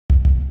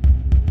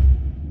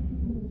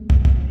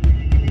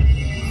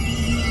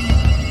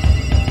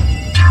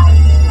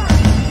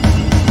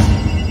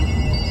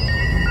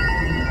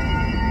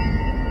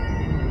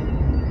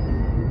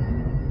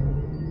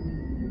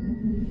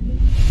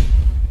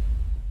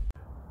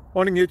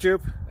Morning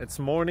YouTube, it's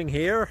morning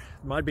here.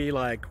 It might be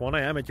like 1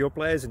 a.m. at your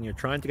place and you're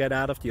trying to get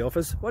out of the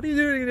office. What are you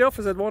doing in the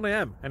office at 1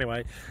 a.m?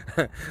 Anyway,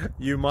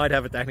 you might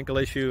have a technical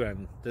issue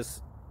and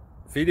this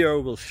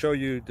video will show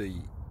you the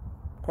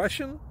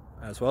question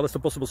as well as the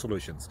possible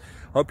solutions.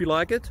 Hope you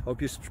like it,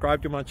 hope you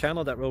subscribe to my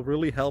channel. That will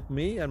really help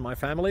me and my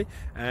family,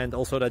 and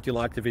also that you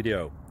like the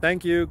video.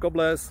 Thank you, God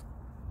bless.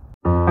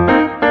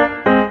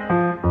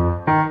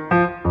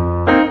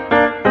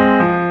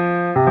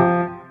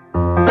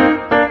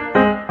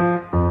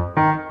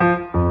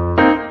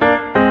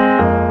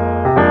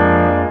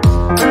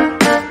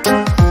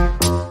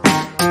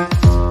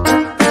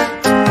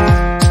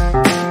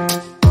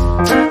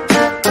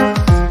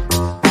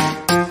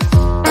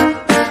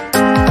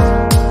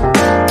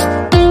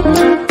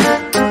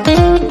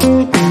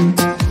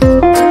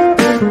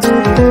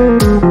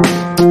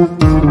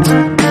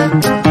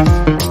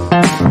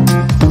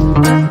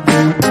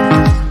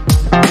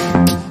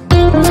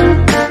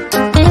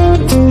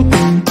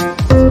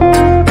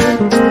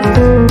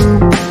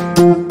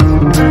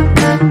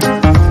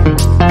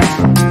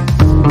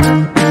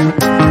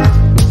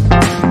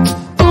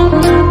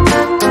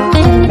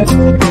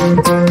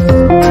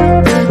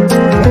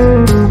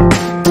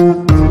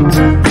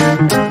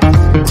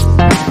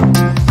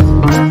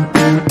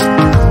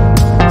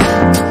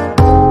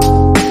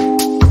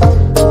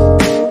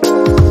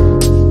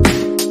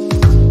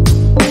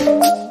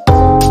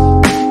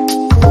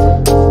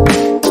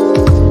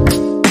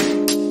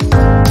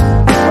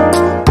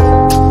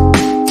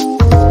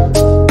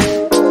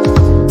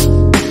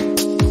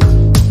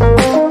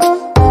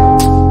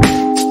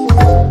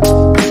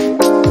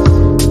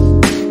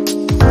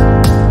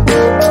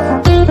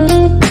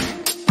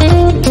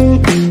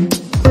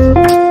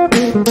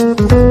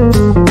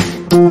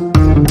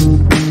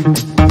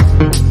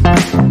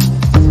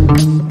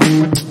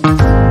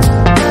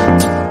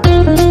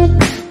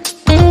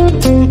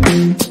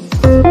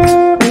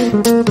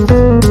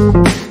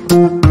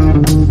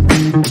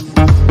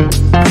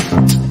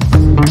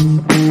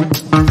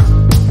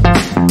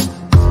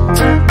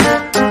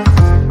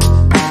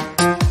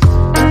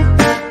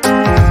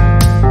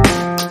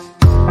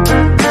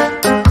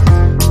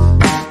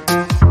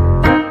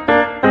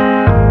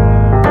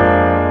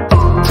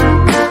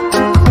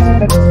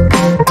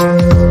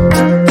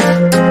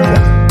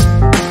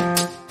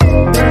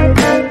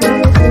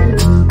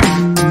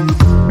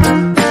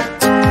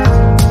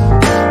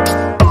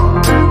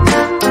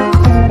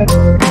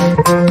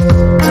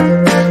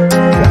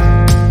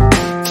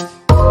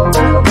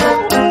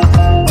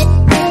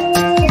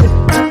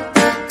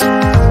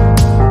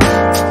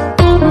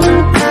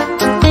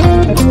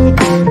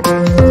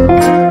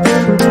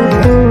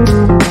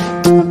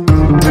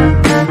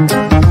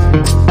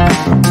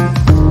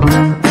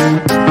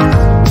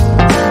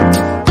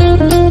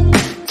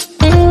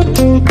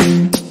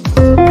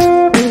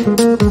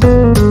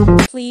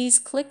 Please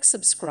click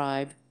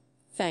subscribe.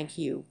 Thank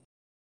you.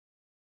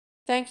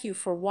 Thank you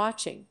for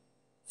watching.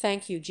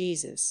 Thank you,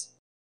 Jesus.